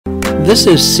This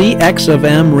is CX of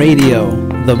M Radio,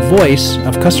 the voice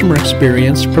of customer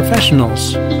experience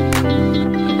professionals.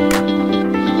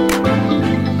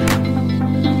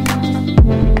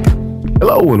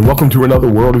 Hello and welcome to another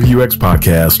World of UX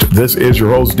podcast. This is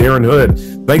your host, Darren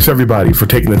Hood. Thanks everybody for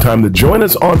taking the time to join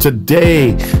us on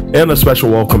today. And a special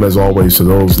welcome as always to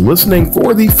those listening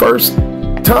for the first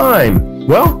time.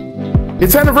 Well,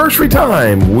 it's anniversary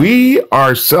time. We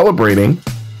are celebrating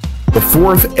the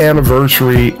 4th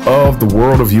anniversary of the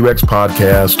World of UX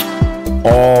podcast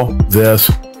all this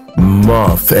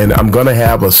month. And I'm going to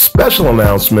have a special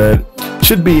announcement.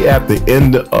 Should be at the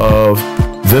end of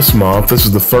this month. This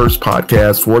is the first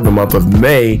podcast for the month of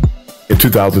May in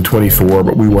 2024,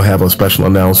 but we will have a special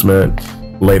announcement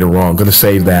later on. I'm going to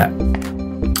save that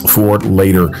for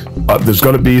later. There's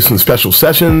going to be some special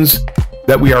sessions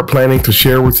that we are planning to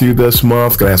share with you this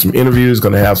month. Going to have some interviews,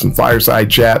 going to have some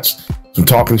fireside chats, some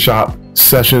talking shop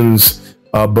sessions,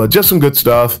 but just some good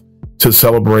stuff to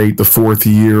celebrate the 4th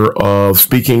year of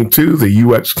speaking to the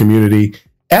UX community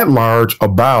at large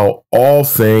about all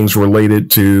things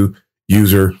related to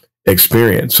user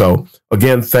experience. So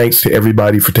again, thanks to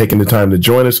everybody for taking the time to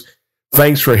join us.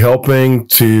 Thanks for helping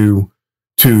to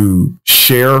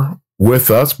share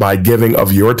with us by giving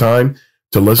of your time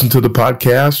to listen to the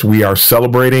podcast. We are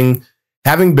celebrating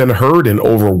having been heard in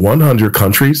over 100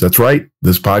 countries. That's right.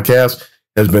 This podcast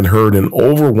has been heard in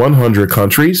over 100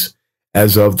 countries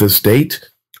as of this date.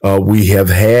 We have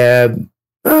had,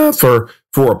 for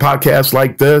a podcast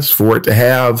like this, for it to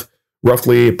have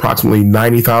roughly approximately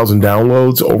 90,000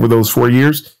 downloads over those 4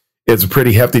 years, it's a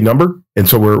pretty hefty number. And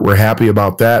so we're happy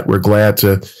about that. We're glad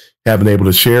to have been able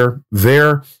to share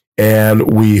there.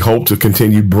 And we hope to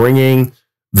continue bringing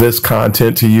this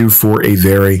content to you for a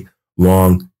very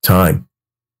long time.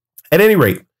 At any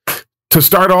rate, to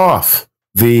start off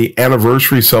the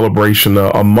anniversary celebration,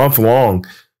 a month-long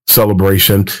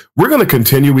celebration, we're going to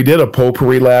continue. We did a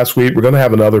potpourri last week. We're going to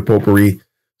have another potpourri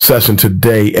session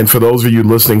today. And for those of you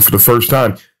listening for the first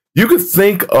time, you could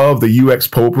think of the UX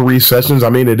potpourri sessions. I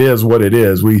mean, it is what it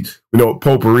is. We know what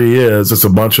potpourri is. It's a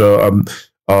bunch of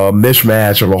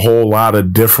mishmash of a whole lot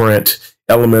of different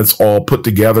elements all put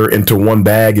together into one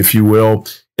bag, if you will,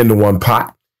 into one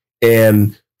pot.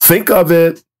 And think of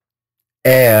it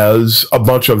as a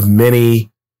bunch of mini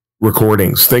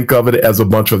recordings. Think of it as a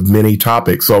bunch of mini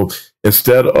topics. So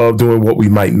instead of doing what we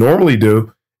might normally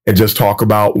do and just talk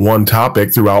about one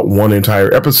topic throughout one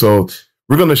entire episode,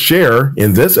 we're going to share,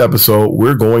 in this episode,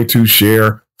 we're going to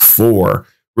share 4.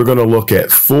 We're going to look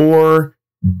at 4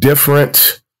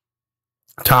 different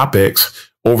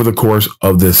topics over the course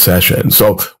of this session.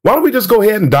 So why don't we just go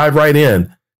ahead and dive right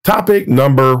in. Topic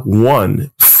number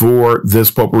 1 for this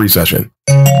potpourri session.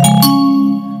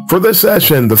 For this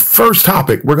session, the first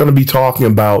topic we're going to be talking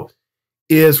about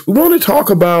is we want to talk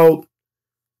about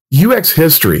UX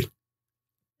history.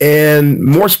 And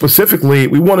more specifically,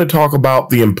 we want to talk about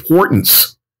the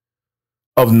importance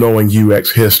of knowing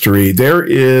UX history. There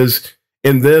is,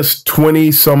 in this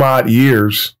 20 some odd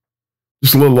years,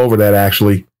 just a little over that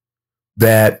actually,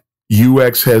 that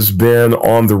UX has been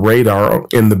on the radar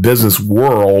in the business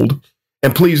world.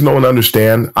 And please know and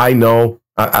understand, I know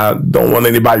I don't want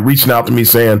anybody reaching out to me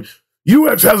saying,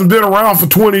 UX hasn't been around for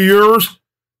 20 years.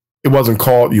 It wasn't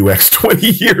called UX 20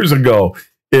 years ago.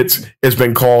 It's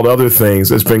been called other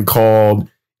things. It's been called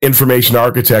information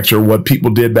architecture. What people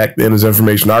did back then is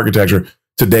information architecture.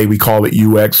 Today we call it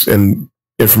UX, and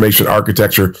information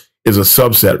architecture is a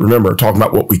subset. Remember, talking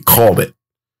about what we called it.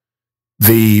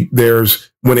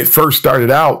 When it first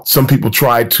started out, some people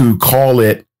tried to call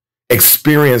it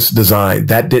experience design.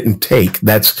 That didn't take.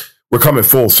 We're coming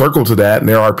full circle to that. And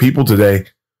there are people today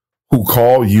who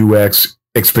call UX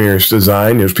experience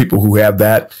design. There's people who have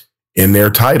that in their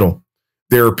title.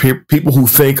 There are people who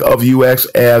think of UX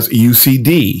as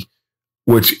UCD,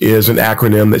 which is an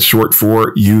acronym that's short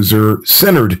for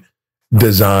user-centered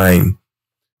design.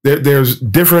 There's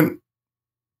different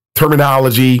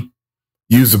terminology.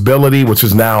 Usability, which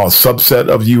is now a subset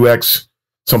of UX.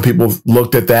 Some people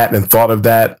looked at that and thought of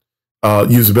that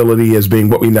usability as being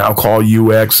what we now call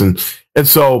UX. And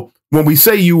so when we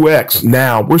say UX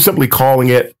now, we're simply calling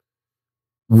it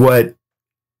what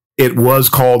it was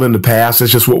called in the past.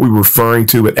 It's just what we're referring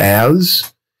to it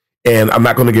as. And I'm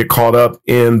not going to get caught up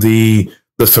in the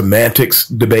semantics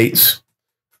debates,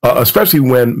 especially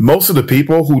when most of the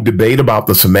people who debate about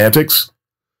the semantics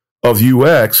of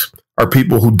UX are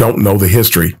people who don't know the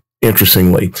history,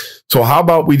 interestingly. So how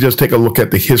about we just take a look at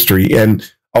the history? And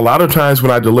a lot of times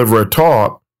when I deliver a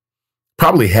talk,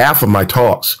 probably half of my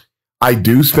talks, I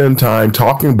do spend time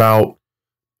talking about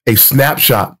a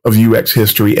snapshot of UX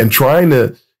history and trying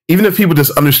to, even if people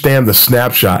just understand the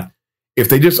snapshot, if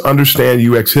they just understand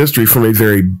UX history from a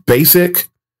very basic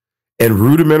and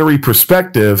rudimentary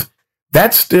perspective,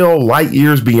 that's still light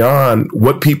years beyond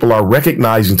what people are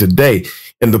recognizing today.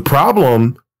 And the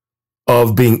problem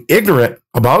of being ignorant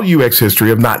about UX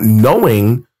history, of not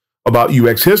knowing about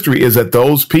UX history, is that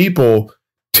those people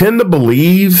tend to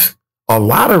believe a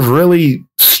lot of really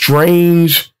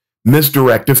strange,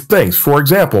 misdirective things. For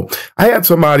example, I had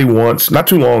somebody once, not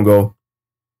too long ago,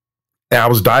 and I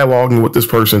was dialoguing with this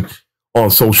person on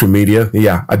social media.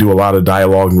 Yeah, I do a lot of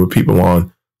dialoguing with people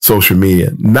on social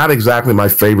media. Not exactly my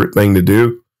favorite thing to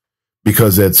do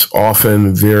because it's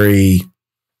often very,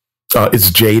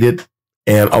 it's jaded.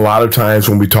 And a lot of times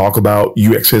when we talk about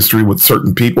UX history with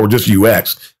certain people, or just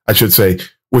UX, I should say,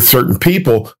 with certain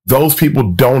people, those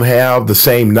people don't have the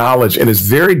same knowledge. And it's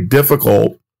very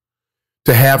difficult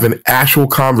to have an actual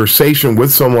conversation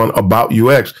with someone about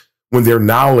UX when their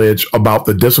knowledge about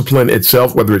the discipline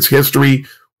itself, whether it's history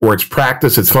or its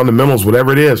practice, its fundamentals,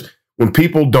 whatever it is, when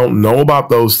people don't know about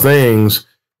those things,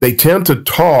 they tend to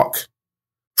talk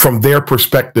from their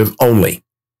perspective only.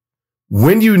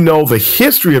 When you know the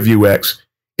history of UX,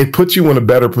 it puts you in a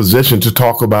better position to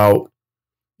talk about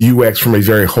UX from a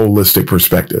very holistic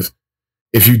perspective.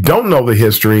 If you don't know the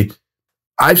history,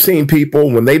 I've seen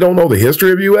people, when they don't know the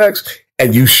history of UX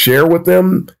and you share with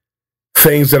them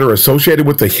things that are associated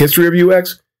with the history of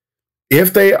UX,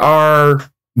 if they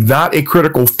are not a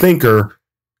critical thinker,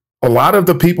 a lot of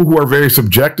the people who are very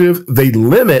subjective, they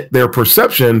limit their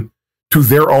perception to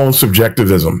their own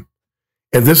subjectivism.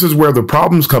 And this is where the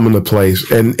problems come into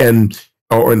place and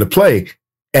into play.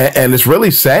 And it's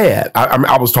really sad.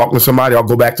 I was talking to somebody, I'll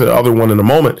go back to the other one in a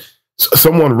moment.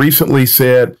 Someone recently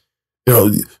said,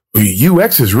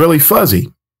 UX is really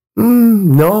fuzzy.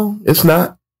 No, it's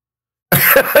not.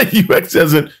 UX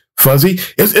isn't fuzzy.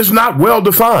 It's not well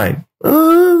defined.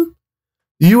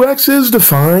 UX is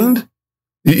defined.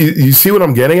 You see what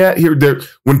I'm getting at here?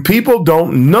 When people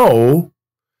don't know,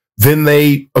 then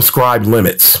they ascribe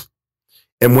limits.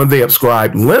 And when they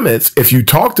ascribe limits, if you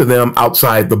talk to them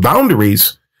outside the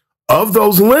boundaries of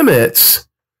those limits,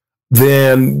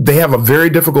 then they have a very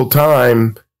difficult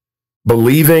time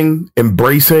believing,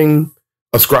 embracing,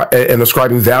 and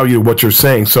ascribing value to what you're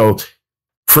saying. So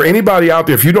for anybody out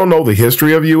there, if you don't know the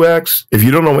history of UX, if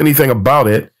you don't know anything about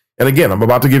it, and again, I'm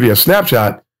about to give you a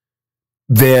snapshot,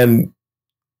 then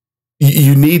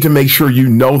you need to make sure you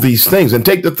know these things and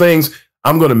take the things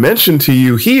I'm going to mention to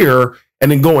you here and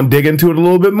then go and dig into it a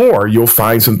little bit more. You'll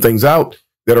find some things out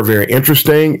that are very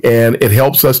interesting, and it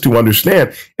helps us to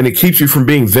understand, and it keeps you from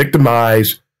being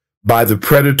victimized by the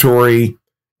predatory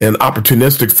and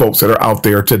opportunistic folks that are out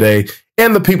there today,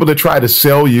 and the people that try to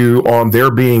sell you on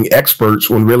their being experts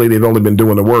when really they've only been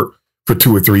doing the work for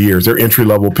 2 or 3 years. They're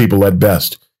entry-level people at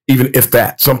best, even if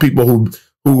that. Some people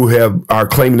who are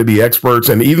claiming to be experts,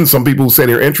 and even some people who say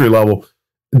they're entry-level,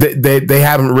 they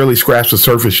haven't really scratched the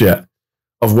surface yet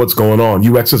of what's going on.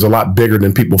 UX is a lot bigger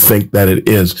than people think that it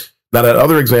is. Now, that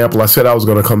other example I said I was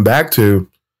going to come back to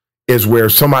is where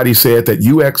somebody said that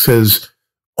UX has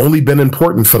only been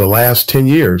important for the last 10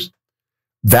 years.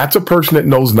 That's a person that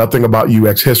knows nothing about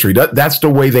UX history. That's the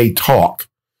way they talk.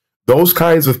 Those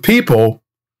kinds of people,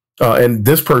 and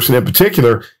this person in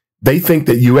particular, they think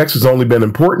that UX has only been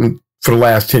important for the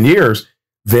last 10 years.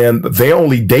 Then they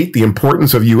only date the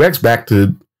importance of UX back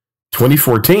to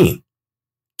 2014,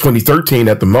 2013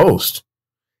 at the most.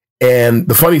 And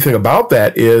the funny thing about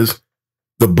that is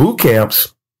the boot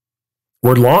camps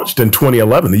were launched in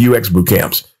 2011, the UX boot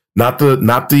camps, not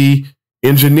the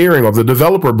engineering or the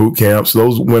developer boot camps.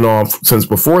 Those went on since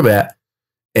before that.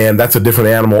 And that's a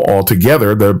different animal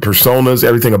altogether. The personas,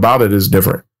 everything about it is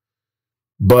different.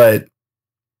 But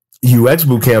UX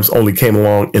boot camps only came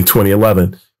along in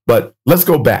 2011. But let's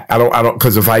go back. I don't,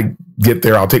 because if I get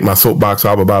there, I'll take my soapbox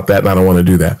off about that, and I don't want to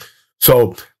do that.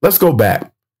 So let's go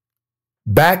back.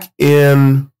 Back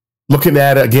in looking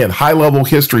at, again, high-level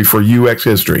history for UX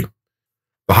history.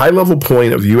 The high-level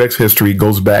point of UX history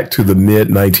goes back to the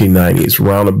mid-1990s,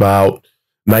 around about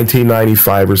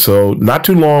 1995 or so, not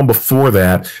too long before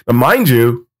that. Now, mind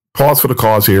you, pause for the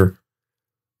cause here,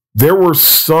 there were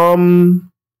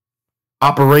some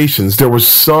operations, there were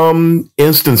some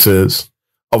instances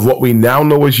of what we now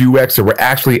know as UX that were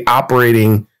actually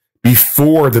operating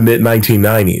before the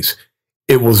mid-1990s.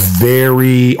 It was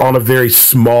on a very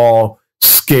small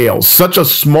scale, such a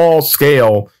small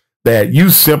scale that you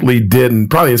simply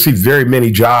probably didn't see very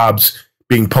many jobs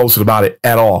being posted about it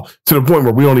at all, to the point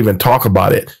where we don't even talk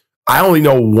about it. I only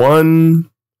know one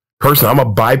person. I'm a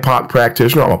BIPOC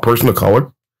practitioner. I'm a person of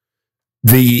color.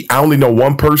 I only know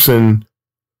one person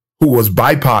who was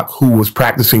BIPOC who was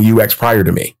practicing UX prior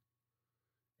to me.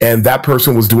 And that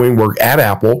person was doing work at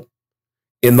Apple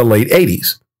in the late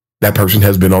 80s. That person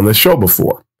has been on this show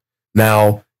before.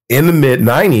 Now, in the mid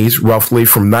 90s, roughly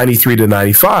from 93 to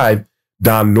 95,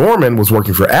 Don Norman was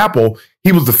working for Apple.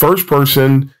 He was the first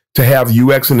person to have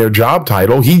UX in their job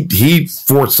title. He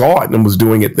foresaw it and was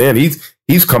doing it then.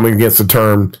 He's coming against the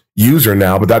term user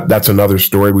now, but that's another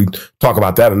story. We talk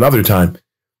about that another time.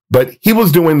 But he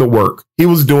was doing the work. He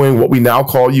was doing what we now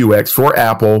call UX for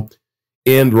Apple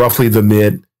in roughly the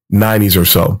mid 90s or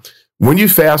so. When you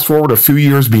fast forward a few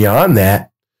years beyond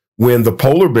that, when the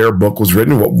Polar Bear book was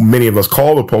written, what many of us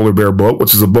call the Polar Bear book,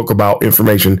 which is a book about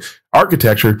information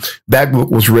architecture, that book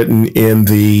was written in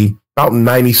about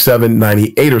 97,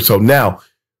 98 or so. Now,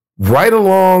 right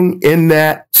along in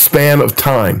that span of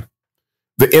time,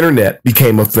 the internet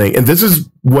became a thing. And this is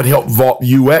what helped vault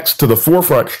UX to the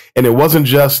forefront. And it wasn't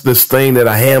just this thing that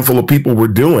a handful of people were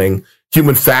doing.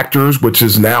 Human factors, which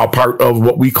is now part of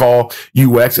what we call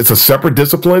UX. It's a separate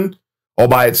discipline all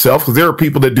by itself, because there are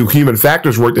people that do human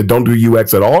factors work that don't do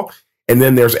UX at all. And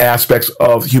then there's aspects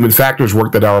of human factors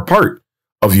work that are a part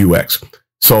of UX.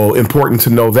 So important to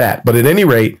know that. But at any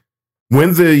rate,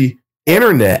 when the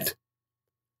internet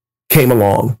came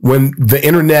along, when the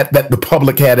internet that the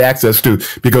public had access to,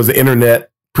 because the internet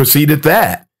preceded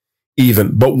that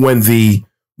even, but when the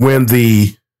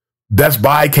Best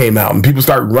Buy came out and people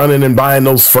started running and buying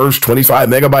those first 25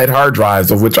 megabyte hard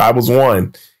drives, of which I was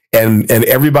one, and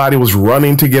everybody was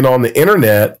running to get on the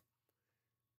internet,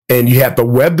 and you had the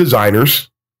web designers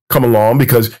come along,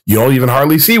 because you don't even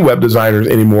hardly see web designers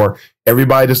anymore.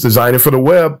 Everybody that's designing for the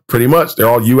web, pretty much, they're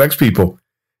all UX people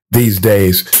these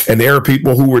days. And there are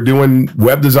people who were doing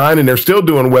web design, and they're still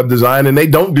doing web design, and they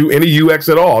don't do any UX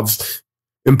at all. It's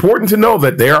important to know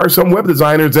that there are some web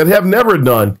designers that have never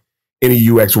done any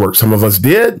UX work. Some of us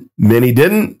did, many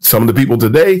didn't. Some of the people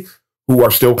today who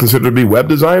are still considered to be web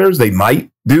designers, they might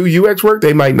do UX work,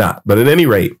 they might not. But at any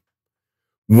rate,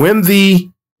 when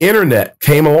the internet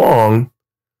came along,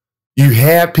 you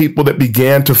had people that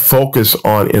began to focus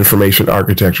on information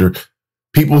architecture.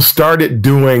 People started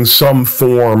doing some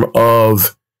form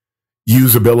of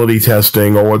usability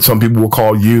testing, or what some people will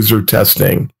call user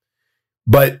testing.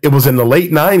 But it was in the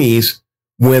late 90s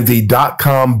when the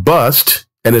dot-com bust,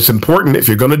 and it's important, if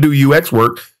you're going to do UX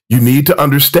work, you need to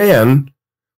understand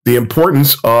the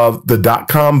importance of the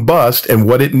dot-com bust and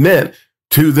what it meant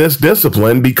to this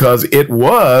discipline, because it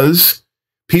was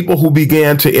people who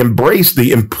began to embrace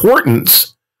the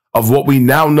importance of what we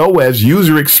now know as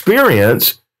user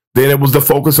experience. Then it was the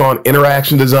focus on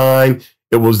interaction design.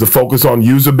 It was the focus on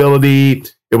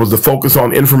usability. It was the focus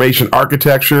on information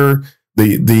architecture,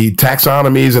 the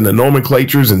taxonomies and the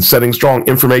nomenclatures, and setting strong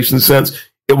information sense.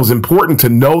 It was important to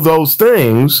know those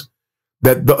things,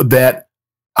 that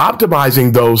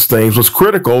optimizing those things was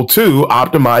critical to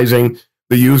optimizing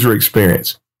the user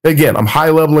experience. Again, I'm high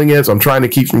leveling it, so I'm trying to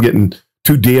keep from getting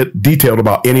too detailed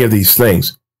about any of these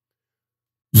things.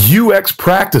 UX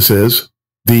practices,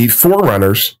 the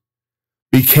forerunners,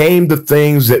 became the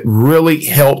things that really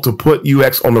helped to put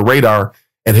UX on the radar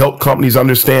and help companies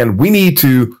understand we need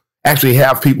to actually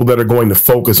have people that are going to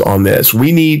focus on this.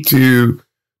 We need to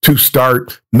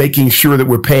start making sure that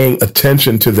we're paying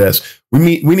attention to this.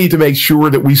 We need to make sure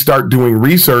that we start doing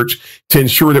research to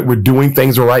ensure that we're doing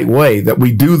things the right way, that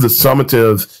we do the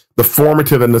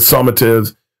formative and the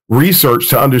summative research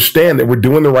to understand that we're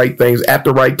doing the right things at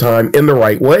the right time in the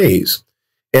right ways.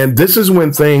 And this is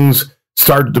when things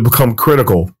started to become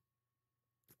critical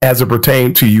as it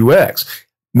pertained to UX.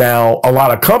 Now, a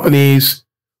lot of companies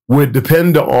would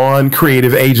depend on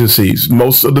creative agencies.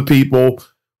 Most of the people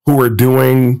who are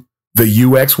doing the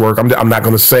UX work, I'm not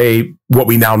going to say what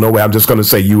we now know, I'm just going to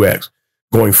say UX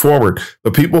going forward.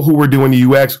 The people who were doing the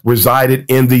UX resided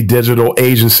in the digital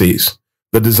agencies,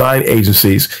 the design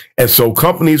agencies. And so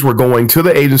companies were going to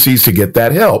the agencies to get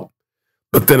that help.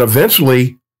 But then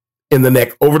eventually,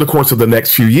 over the course of the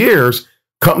next few years,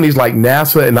 companies like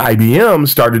NASA and IBM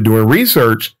started doing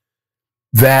research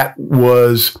that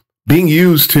was being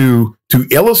used to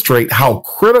illustrate how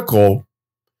critical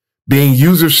being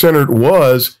user-centered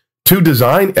was to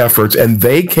design efforts. And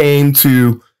they came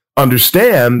to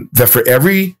understand that for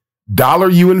every dollar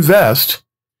you invest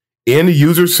in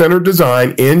user-centered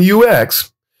design in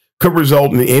UX could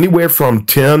result in anywhere from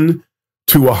 $10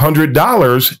 to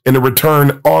 $100 in a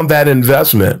return on that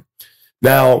investment.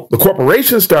 Now, the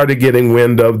corporations started getting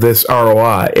wind of this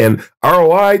ROI, and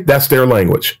ROI, that's their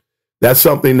language. That's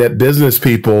something that business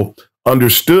people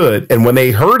understood. And when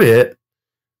they heard it,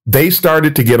 they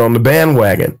started to get on the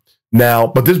bandwagon. Now,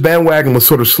 but this bandwagon was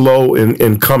sort of slow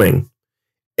in coming.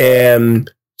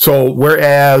 And so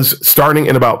whereas starting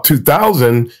in about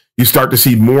 2000, you start to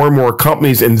see more and more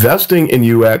companies investing in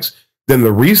UX. Then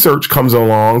the research comes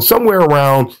along somewhere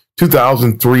around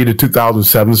 2003 to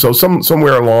 2007. So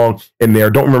somewhere along in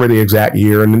there. Don't remember the exact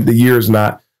year, and the year is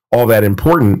not all that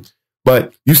important.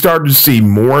 But you started to see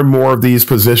more and more of these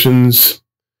positions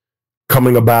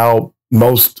coming about.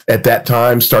 Most at that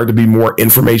time started to be more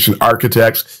information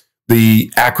architects. The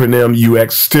acronym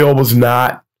UX still was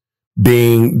not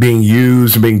being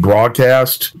used and being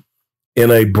broadcast in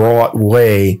a broad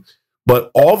way.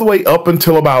 But all the way up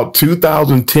until about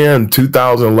 2010,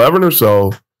 2011 or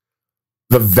so,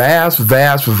 the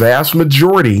vast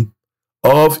majority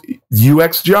of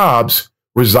UX jobs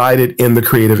resided in the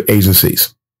creative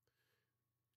agencies.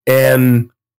 And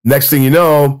next thing you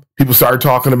know, people started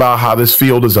talking about how this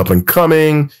field is up and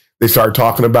coming. They started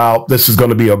talking about this is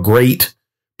going to be a great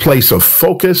place of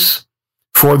focus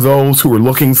for those who are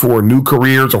looking for new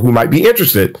careers or who might be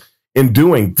interested in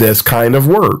doing this kind of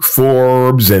work.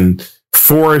 Forbes and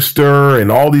Forrester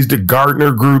and all these, the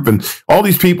Gartner Group and all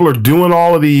these people are doing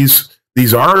all of these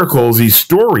articles, these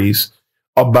stories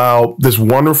about this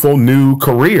wonderful new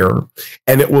career.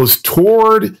 And it was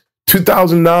toward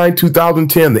 2009,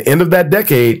 2010, the end of that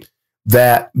decade,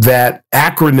 that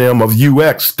acronym of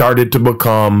UX started to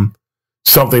become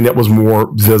something that was more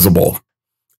visible.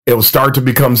 It will start to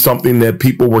become something that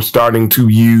people were starting to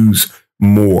use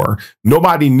more.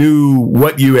 Nobody knew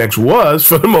what UX was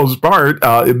for the most part,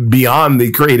 beyond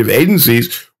the creative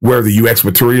agencies where the UX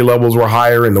maturity levels were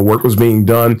higher and the work was being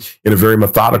done in a very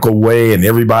methodical way, and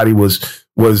everybody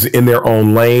was in their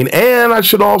own lane. And I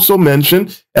should also mention,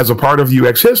 as a part of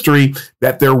UX history,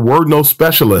 that there were no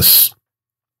specialists.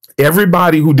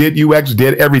 Everybody who did UX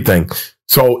did everything.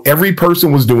 So every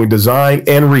person was doing design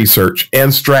and research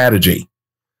and strategy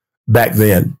back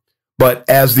then. But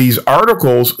as these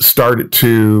articles started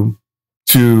to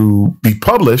be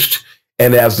published,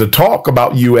 and as the talk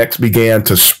about UX began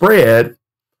to spread,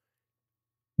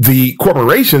 the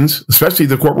corporations, especially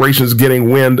the corporations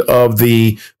getting wind of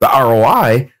the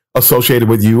ROI associated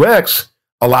with UX,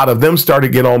 a lot of them started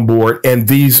to get on board, and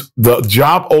the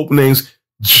job openings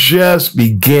just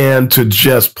began to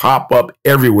just pop up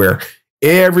everywhere.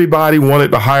 Everybody wanted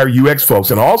to hire UX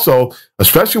folks. And also,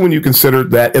 especially when you consider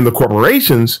that in the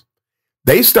corporations,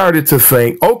 they started to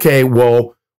think, okay,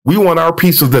 well, we want our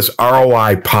piece of this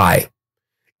ROI pie.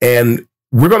 And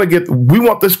we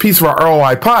want this piece of our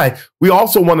ROI pie. We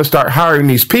also want to start hiring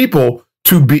these people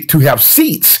to have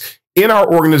seats in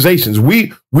our organizations.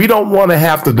 We don't want to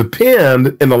have to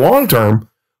depend in the long term.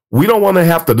 We don't want to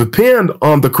have to depend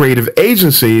on the creative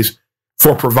agencies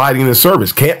for providing the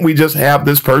service. Can't we just have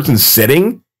this person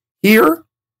sitting here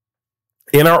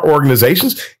in our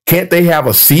organizations? Can't they have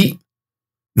a seat?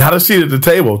 Not a seat at the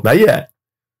table, not yet.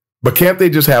 But can't they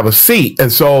just have a seat?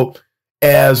 And so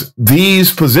as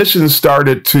these positions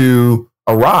started to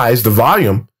arise, the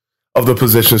volume of the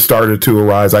positions started to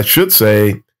arise, I should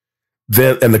say,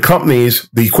 then, and the companies,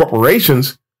 the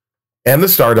corporations and the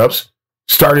startups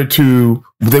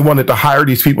they wanted to hire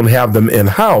these people and have them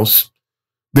in-house.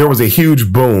 There was a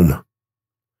huge boom.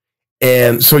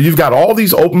 And so you've got all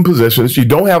these open positions. You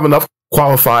don't have enough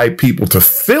qualified people to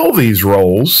fill these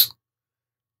roles.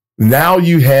 Now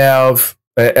you have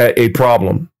a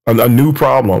problem, a new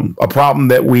problem, a problem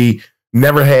that we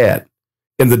never had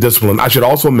in the discipline. I should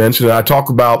also mention that I talk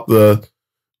about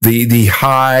the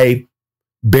high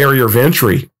barrier of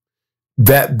entry.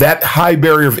 That high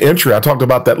barrier of entry, I talked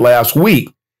about that last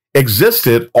week,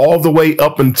 existed all the way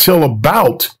up until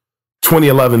about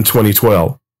 2011,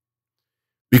 2012.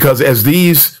 Because as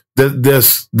this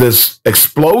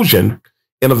explosion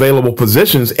in available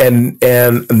positions and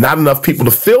not enough people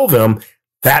to fill them,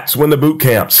 that's when the boot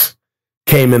camps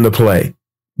came into play.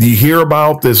 You hear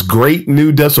about this great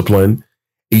new discipline.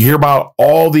 You hear about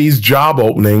all these job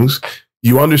openings.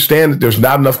 You understand that there's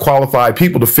not enough qualified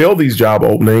people to fill these job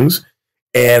openings.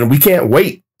 And we can't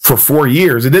wait for 4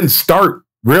 years. It didn't start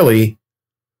really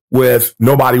with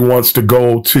nobody wants to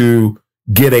go to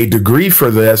get a degree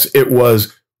for this. It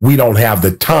was, we don't have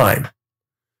the time.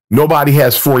 Nobody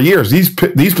has 4 years. These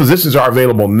positions are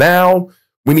available now.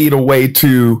 We need a way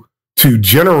to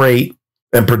generate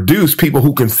and produce people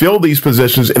who can fill these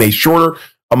positions in a shorter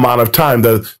amount of time.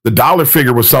 The dollar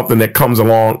figure was something that comes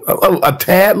along a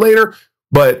tad later,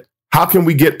 but how can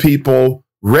we get people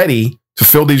ready to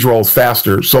fill these roles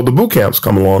faster? So the boot camps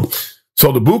come along.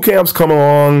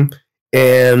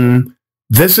 And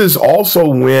this is also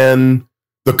when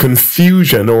the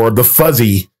confusion or the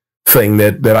fuzzy thing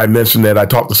that I mentioned that I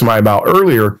talked to somebody about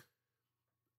earlier,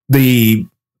 the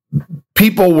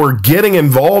people were getting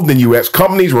involved in UX.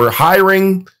 Companies were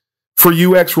hiring for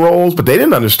UX roles, but they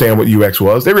didn't understand what UX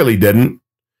was. They really didn't.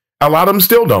 A lot of them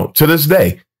still don't to this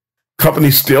day.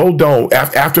 Companies still don't.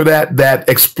 After that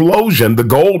explosion, the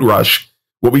gold rush,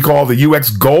 what we call the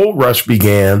UX gold rush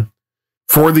began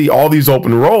for all these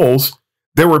open roles,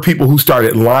 there were people who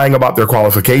started lying about their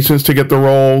qualifications to get the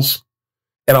roles.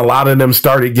 And a lot of them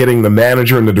started getting the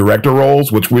manager and the director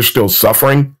roles, which we're still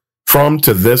suffering from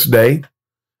to this day.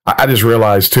 I just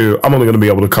realized, too, I'm only going to be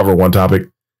able to cover one topic.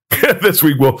 This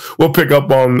week, we'll pick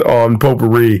up on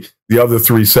Potpourri, the other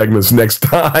 3 segments next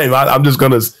time. I'm just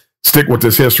going to stick with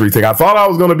this history thing. I thought I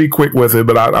was going to be quick with it,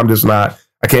 but I'm just not.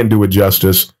 I can't do it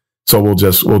justice. So we'll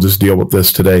just deal with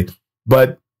this today.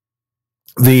 But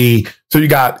so you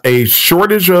got a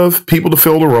shortage of people to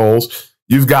fill the roles.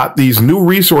 You've got these new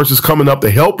resources coming up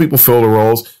to help people fill the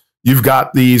roles. You've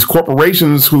got these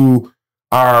corporations who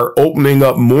are opening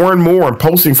up more and more and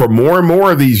posting for more and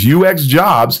more of these UX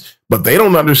jobs, but they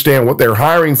don't understand what they're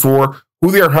hiring for,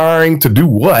 who they're hiring to do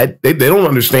what. They don't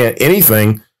understand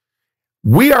anything.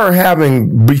 We are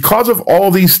having, because of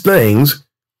all these things,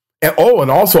 and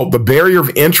also the barrier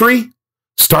of entry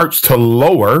starts to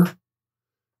lower,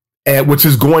 and which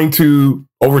is going to,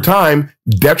 over time,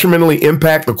 detrimentally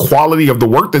impact the quality of the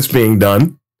work that's being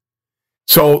done.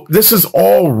 So this is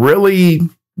all really,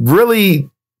 really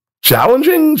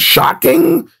challenging,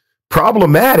 shocking,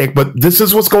 problematic, but this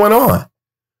is what's going on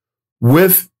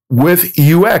with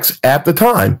UX at the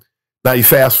time. Now you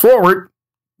fast forward,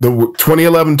 the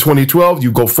 2011, 2012,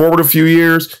 you go forward a few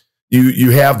years,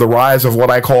 you have the rise of what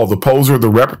I call the poser,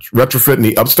 the retrofit, and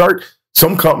the upstart.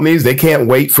 Some companies, they can't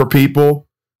wait for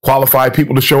qualified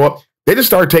people to show up. They just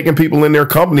start taking people in their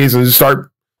companies and just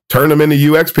start turning them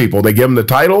into UX people. They give them the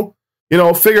title,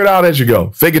 figure it out as you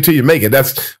go. Fake it till you make it.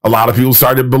 That's a lot of people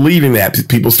started believing that.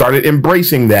 People started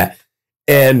embracing that.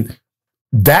 And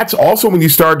that's also when you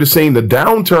started seeing the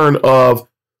downturn of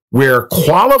where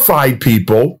qualified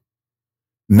people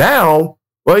now,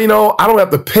 I don't have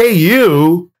to pay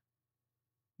you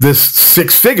this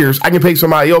 6 figures. I can pay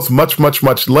somebody else much, much,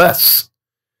 much less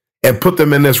and put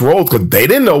them in this role because they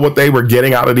didn't know what they were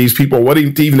getting out of these people, what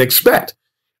to even expect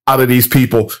out of these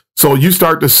people. So you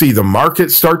start to see the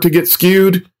market start to get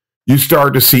skewed. You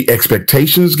start to see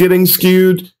expectations getting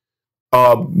skewed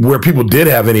where people did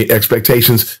have any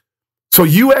expectations. So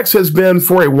UX has been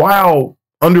for a while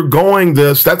undergoing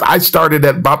this. I started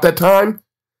at about that time,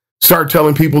 started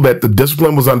telling people that the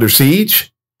discipline was under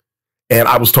siege. And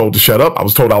I was told to shut up. I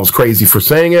was told I was crazy for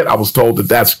saying it. I was told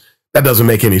that doesn't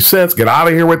make any sense. Get out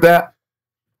of here with that.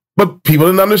 But people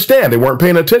didn't understand. They weren't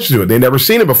paying attention to it. They never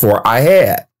seen it before. I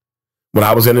had. When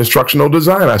I was in instructional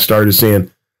design, I started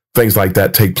seeing things like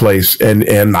that take place.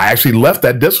 And I actually left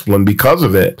that discipline because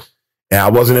of it. And I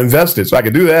wasn't invested. So I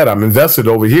could do that. I'm invested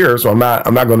over here. So I'm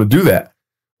not going to do that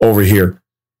over here.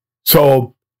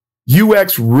 So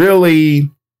UX really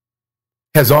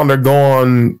has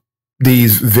undergone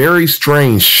these very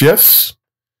strange shifts,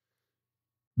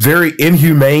 very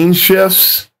inhumane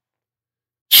shifts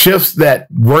that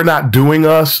were not doing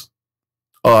us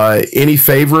any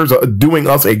favors, doing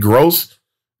us a gross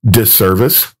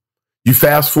disservice. You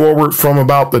fast forward from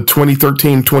about the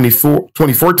 2013,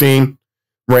 2014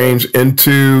 range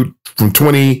into from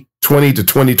 2020 to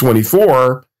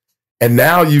 2024, and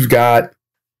now you've got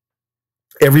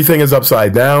everything is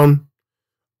upside down.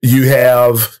 You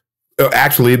have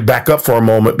actually back up for a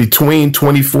moment between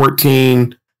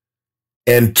 2014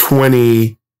 and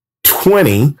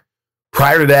 2020.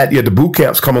 Prior to that, you had the boot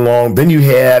camps come along. Then you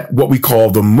had what we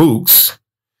call the MOOCs.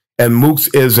 And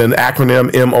MOOCs is an acronym,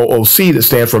 MOOC, that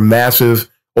stands for Massive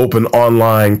Open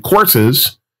Online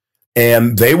Courses.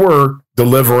 And they were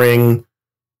delivering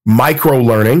micro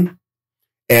learning.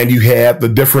 And you had the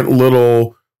different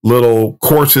little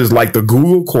courses like the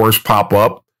Google course pop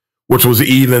up, which was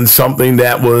even something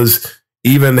that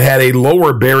had a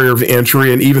lower barrier of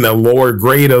entry and even a lower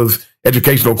grade of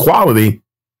educational quality,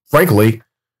 frankly,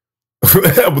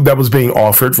 that was being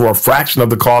offered for a fraction of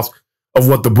the cost of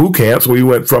what the boot camps. We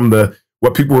went from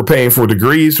what people were paying for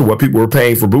degrees to what people were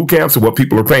paying for boot camps to what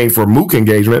people are paying for MOOC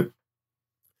engagement.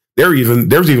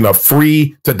 There's even a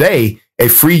free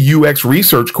UX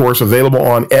research course available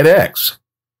on edX.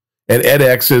 And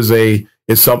edX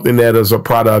is something that is a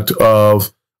product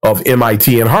of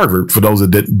MIT and Harvard, for those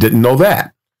that didn't know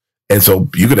that. And so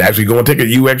you could actually go and take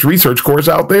a UX research course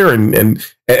out there and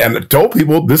told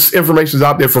people this information is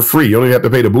out there for free. You don't even have to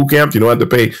pay the boot camp. You don't have to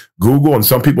pay Google. And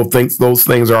some people think those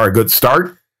things are a good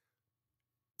start.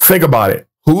 Think about it.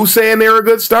 Who's saying they're a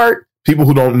good start? People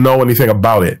who don't know anything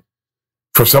about it.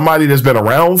 For somebody that's been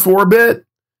around for a bit,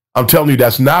 I'm telling you,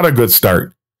 that's not a good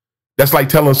start. That's like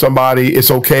telling somebody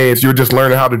it's okay if you're just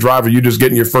learning how to drive or you're just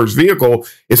getting your first vehicle.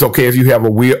 It's okay if you have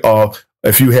a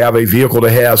vehicle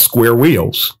that has square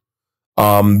wheels.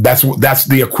 That's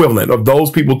the equivalent of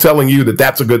those people telling you that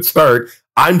that's a good start.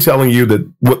 I'm telling you that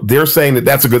what they're saying that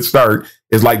that's a good start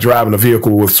is like driving a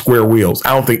vehicle with square wheels.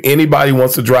 I don't think anybody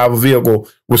wants to drive a vehicle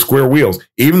with square wheels,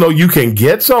 even though you can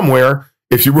get somewhere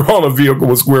if you were on a vehicle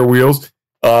with square wheels.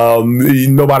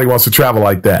 Nobody wants to travel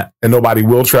like that, and nobody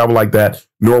will travel like that,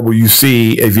 nor will you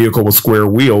see a vehicle with square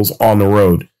wheels on the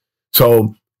road.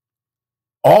 So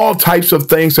all types of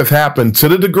things have happened to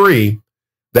the degree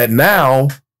that now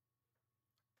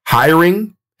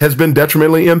hiring has been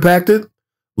detrimentally impacted.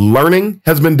 Learning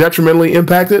has been detrimentally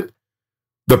impacted.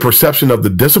 The perception of the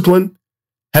discipline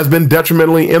has been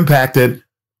detrimentally impacted.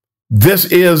 This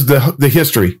is the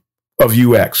history of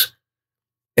UX.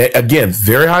 Again,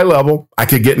 very high level. I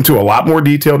could get into a lot more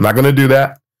detail. Not going to do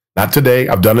that. Not today.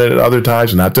 I've done it at other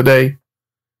times. Not today.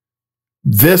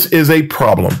 This is a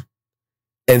problem.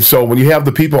 And so when you have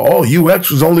the people, oh, UX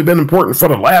has only been important for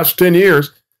the last 10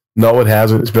 years. No, it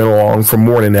hasn't. It's been along for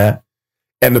more than that.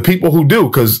 And the people who do,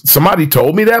 because somebody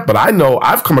told me that, but I know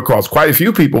I've come across quite a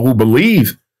few people who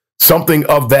believe something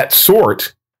of that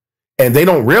sort, and they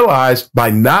don't realize by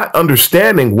not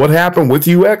understanding what happened with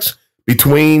UX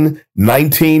between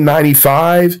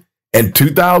 1995 and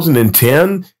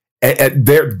 2010,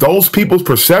 those people's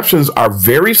perceptions are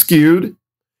very skewed.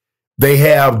 They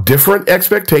have different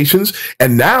expectations.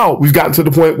 And now we've gotten to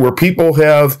the point where people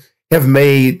have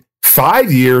made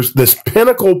 5 years this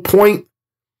pinnacle point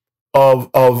of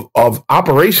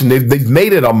operation. They've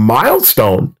made it a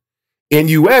milestone in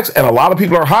UX, and a lot of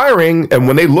people are hiring. And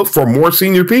when they look for more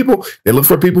senior people, they look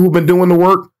for people who've been doing the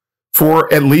work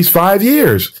for at least 5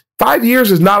 years. 5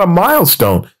 years is not a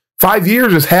milestone. 5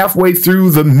 years is halfway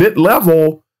through the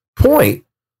mid-level point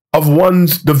of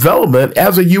one's development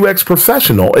as a UX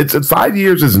professional. 5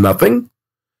 years is nothing.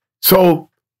 So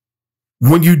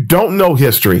when you don't know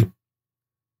history,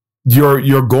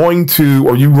 you're going to,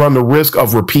 or you run the risk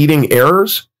of repeating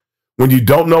errors. When you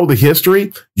don't know the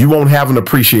history, you won't have an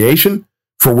appreciation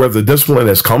for where the discipline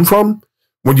has come from.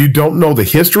 When you don't know the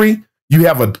history, you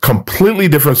have a completely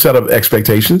different set of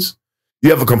expectations. You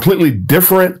have a completely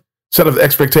different set of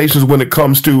expectations when it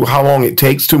comes to how long it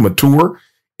takes to mature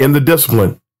in the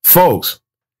discipline. Folks,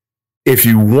 if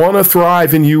you want to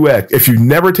thrive in UX, if you've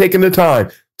never taken the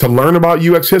time to learn about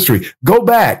UX history, go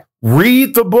back,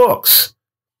 read the books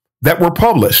that were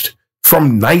published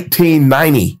from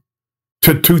 1990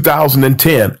 to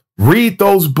 2010. Read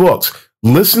those books.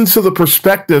 Listen to the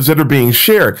perspectives that are being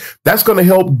shared. That's going to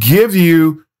help give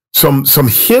you some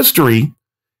history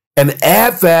and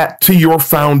add that to your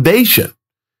foundation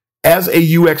as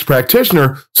a UX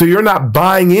practitioner, so you're not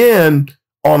buying in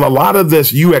on a lot of this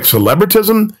UX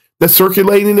celebritism that's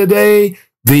circulating today,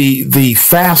 the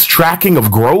fast tracking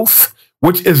of growth,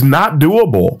 which is not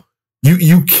doable.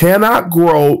 You cannot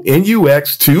grow in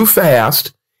UX too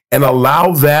fast and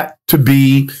allow that to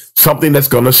be something that's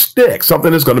going to stick,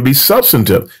 something that's going to be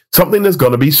substantive, something that's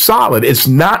going to be solid. It's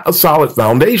not a solid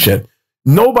foundation.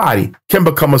 Nobody can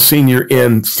become a senior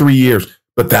in 3 years,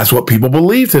 but that's what people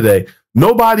believe today.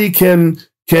 Nobody can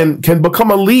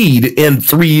become a lead in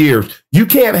 3 years. You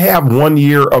can't have 1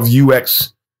 year of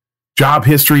UX job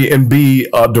history and be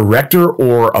a director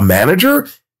or a manager.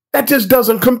 That just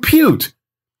doesn't compute.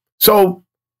 So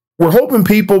we're hoping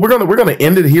people, we're going to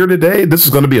end it here today. This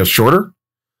is going to be a shorter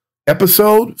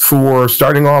episode for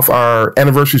starting off our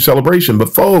anniversary celebration.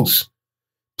 But folks,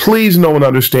 please know and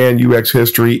understand UX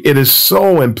history. It is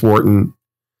so important.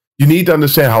 You need to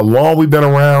understand how long we've been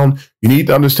around. You need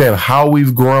to understand how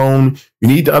we've grown. You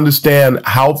need to understand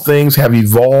how things have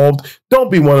evolved.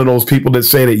 Don't be one of those people that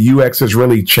say that UX has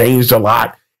really changed a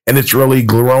lot and it's really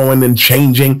growing and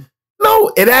changing.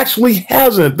 No, it actually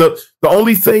hasn't. The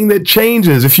only thing that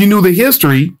changes, if you knew the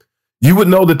history, you would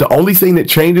know that the only thing that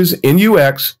changes in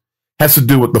UX has to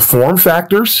do with the form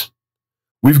factors.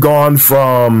 We've gone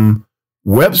from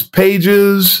web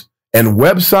pages and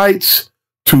websites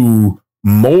to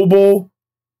mobile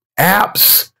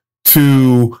apps,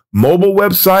 to mobile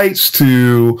websites,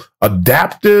 to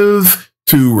adaptive,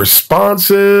 to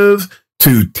responsive,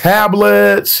 to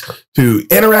tablets, to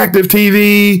interactive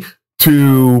TV,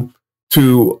 to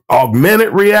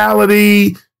augmented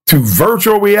reality, to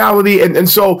virtual reality. And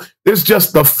so there's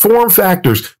just the form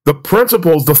factors, the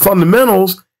principles, the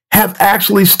fundamentals have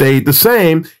actually stayed the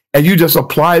same, and you just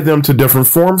apply them to different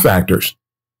form factors.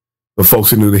 The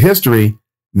folks who knew the history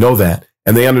know that,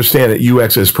 and they understand that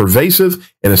UX is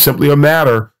pervasive, and it's simply a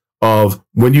matter of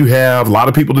when you have a lot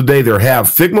of people today that have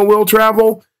Figma will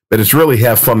travel, but it's really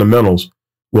have fundamentals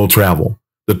will travel.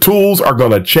 The tools are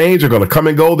going to change, they're going to come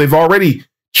and go. They've already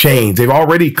changed. They've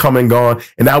already come and gone.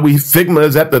 And now Figma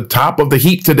is at the top of the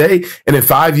heap today. And in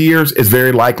 5 years, it's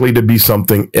very likely to be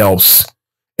something else.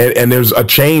 And there's a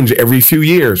change every few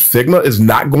years. Figma is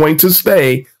not going to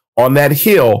stay on that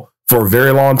hill for a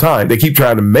very long time. They keep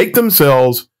trying to make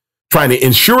themselves, trying to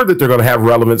ensure that they're going to have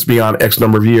relevance beyond X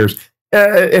number of years.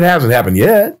 It hasn't happened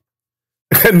yet.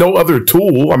 No other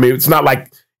tool. I mean, it's not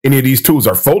like any of these tools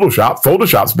are Photoshop.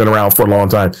 Photoshop's been around for a long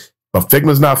time, but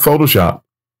Figma's not Photoshop.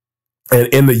 And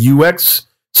in the UX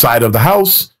side of the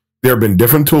house, there have been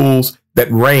different tools that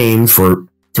reign for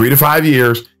 3 to 5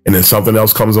 years, and then something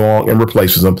else comes along and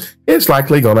replaces them. It's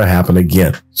likely going to happen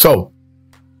again. So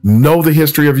know the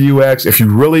history of UX. If you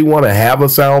really want to have a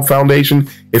sound foundation,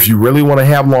 if you really want to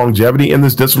have longevity in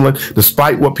this discipline,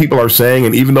 despite what people are saying,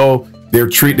 and even though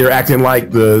they're acting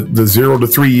like the 0 to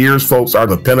 3 years folks are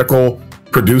the pinnacle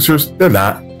producers, they're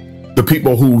not. The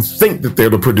people who think that they're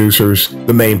the producers,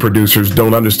 the main producers,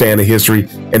 don't understand the history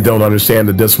and don't understand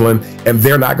the discipline, and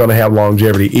they're not going to have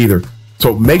longevity either.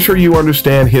 So make sure you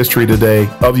understand history today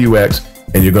of UX,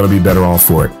 and you're going to be better off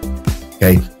for it.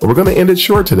 Okay, but we're going to end it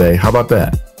short today. How about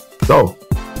that? So,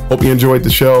 hope you enjoyed the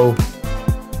show.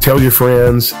 Tell your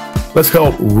friends. Let's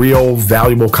help real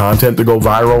valuable content to go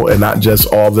viral, and not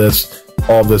just all this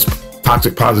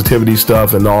toxic positivity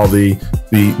stuff and all the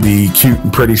cute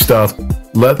and pretty stuff.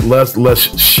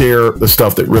 Let's share the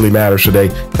stuff that really matters today,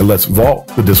 and let's vault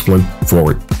the discipline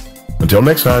forward. Until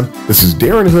next time, this is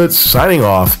Darren Hood signing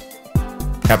off.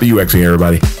 Happy UXing,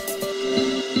 everybody.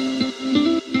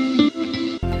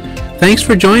 Thanks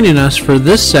for joining us for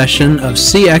this session of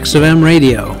CX of M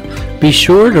Radio. Be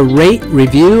sure to rate,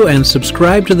 review, and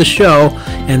subscribe to the show,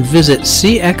 and visit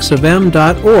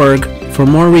cxofm.org for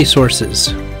more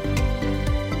resources.